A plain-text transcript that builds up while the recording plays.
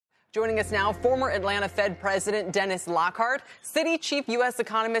Joining us now, former Atlanta Fed President Dennis Lockhart, Citi Chief U.S.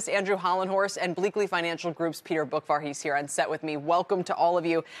 Economist Andrew Hollenhorst, and Bleakley Financial Group's Peter Bookvar. He's here on set with me. Welcome to all of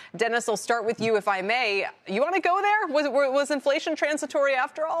you. Dennis, I'll start with you, if I may. You want to go there? Was inflation transitory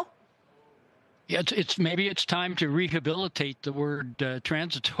after all? Yeah, maybe it's time to rehabilitate the word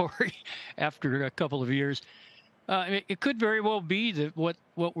transitory after a couple of years. It could very well be that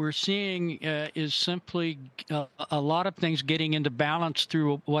what we're seeing is simply a lot of things getting into balance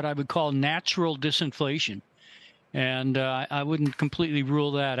through what I would call natural disinflation. And I wouldn't completely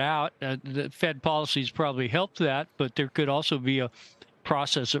rule that out. The Fed policies probably help that, but there could also be a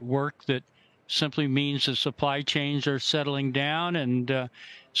process at work that simply means the supply chains are settling down and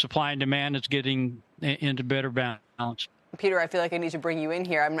supply and demand is getting into better balance. Peter, I feel like I need to bring you in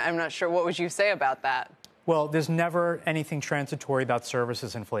here. I'm not sure. What would you say about that? Well, there's never anything transitory about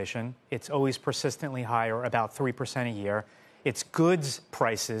services inflation. It's always persistently higher, about 3% a year. It's goods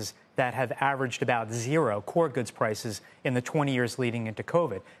prices that have averaged about zero, core goods prices, in the 20 years leading into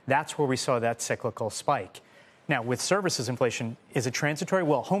COVID. That's where we saw that cyclical spike. Now, with services inflation, is it transitory?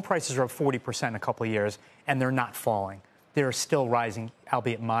 Well, home prices are up 40% in a couple of years, and they're not falling. They're still rising,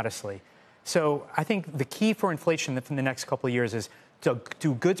 albeit modestly. So I think the key for inflation in the next couple of years is,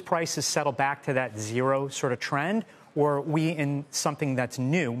 do goods prices settle back to that zero sort of trend, or are we in something that's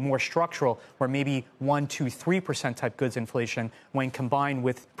new, more structural, where maybe 1%, 2%, 3% type goods inflation, when combined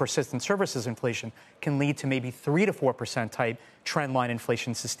with persistent services inflation, can lead to maybe 3% to 4% type trend line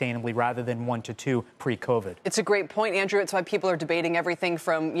inflation sustainably, rather than 1% to 2% pre-COVID? It's a great point, Andrew. It's why people are debating everything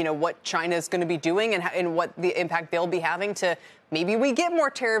from, what China is going to be doing and what the impact they'll be having, to maybe we get more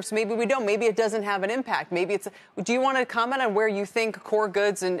tariffs, maybe we don't, maybe it doesn't have an impact. Do you want to comment on where you think core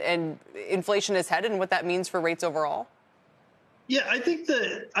goods and inflation is headed and what that means for rates overall? Yeah, I think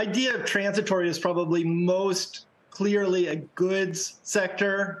the idea of transitory is probably most clearly a goods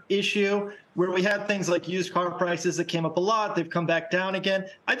sector issue, where we had things like used car prices that came up a lot. They've come back down again.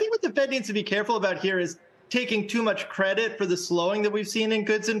 I think what the Fed needs to be careful about here is taking too much credit for the slowing that we've seen in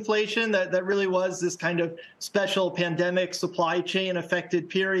goods inflation. That really was this kind of special pandemic supply chain affected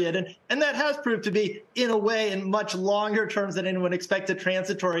period. And that has proved to be, in a way, in much longer terms than anyone expected,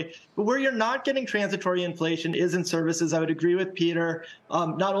 transitory. But where you're not getting transitory inflation is in services. I would agree with Peter,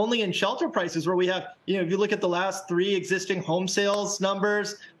 not only in shelter prices, where we have, if you look at the last 3 existing home sales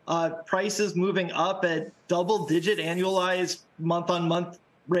numbers, prices moving up at double-digit annualized month-on-month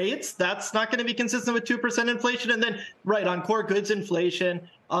rates. That's not going to be consistent with 2% inflation. And then, right, on core goods inflation,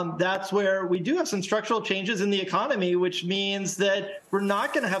 that's where we do have some structural changes in the economy, which means that we're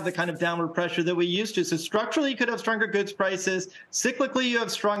not going to have the kind of downward pressure that we used to. So structurally, you could have stronger goods prices. Cyclically, you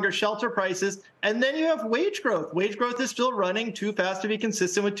have stronger shelter prices. And then you have wage growth. Wage growth is still running too fast to be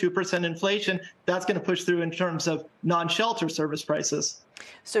consistent with 2% inflation. That's going to push through in terms of non-shelter service prices.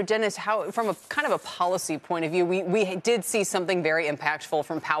 So, Dennis, from a kind of a policy point of view, we did see something very impactful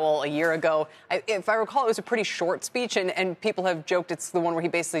from Powell a year ago. If I recall, it was a pretty short speech, and people have joked it's the one where he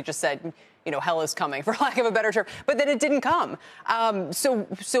basically just said, hell is coming, for lack of a better term, but then it didn't come. So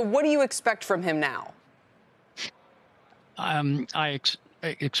what do you expect from him now? I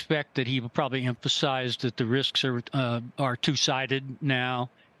expect that he will probably emphasize that the risks are two-sided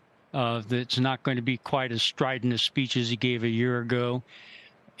now, that it's not going to be quite as strident a speech as he gave a year ago.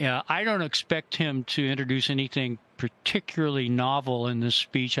 I don't expect him to introduce anything particularly novel in this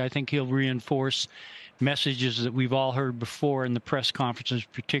speech. I think he'll reinforce messages that we've all heard before in the press conferences,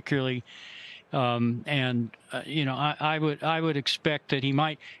 particularly. I would expect that he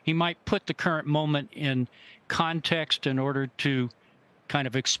might put the current moment in context in order to kind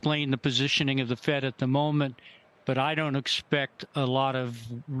of explain the positioning of the Fed at the moment. But I don't expect a lot of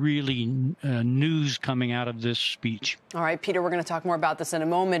really news coming out of this speech. All right, Peter, we're going to talk more about this in a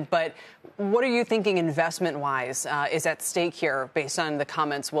moment. But what are you thinking investment-wise is at stake here based on the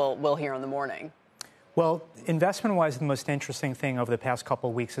comments we'll hear in the morning? Well, investment-wise, the most interesting thing over the past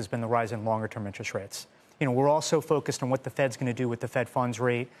couple of weeks has been the rise in longer-term interest rates. We're also focused on what the Fed's going to do with the Fed funds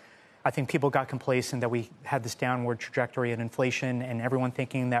rate. I think people got complacent that we had this downward trajectory in inflation and everyone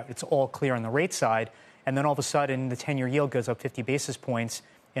thinking that it's all clear on the rate side. And then all of a sudden, the 10-year yield goes up 50 basis points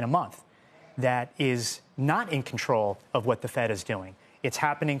in a month. That is not in control of what the Fed is doing. It's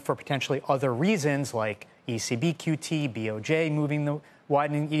happening for potentially other reasons, like ECB QT, BOJ moving the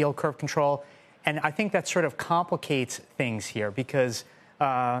widening yield curve control. And I think that sort of complicates things here because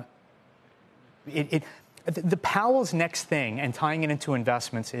the Powell's next thing, and tying it into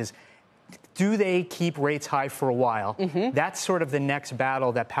investments, is do they keep rates high for a while? Mm-hmm. That's sort of the next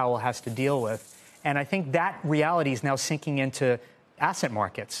battle that Powell has to deal with. And I think that reality is now sinking into asset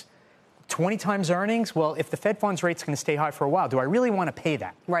markets. 20 times earnings? Well, if the Fed funds rate's going to stay high for a while, do I really want to pay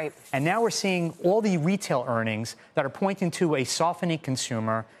that? Right. And now we're seeing all the retail earnings that are pointing to a softening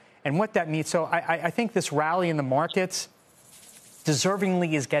consumer and what that means. So I think this rally in the markets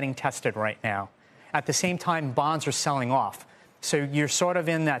deservingly is getting tested right now. At the same time, bonds are selling off. So you're sort of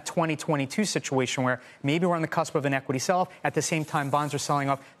in that 2022 situation where maybe we're on the cusp of an equity sell-off. At the same time, bonds are selling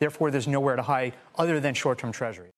off. Therefore, there's nowhere to hide other than short-term treasuries.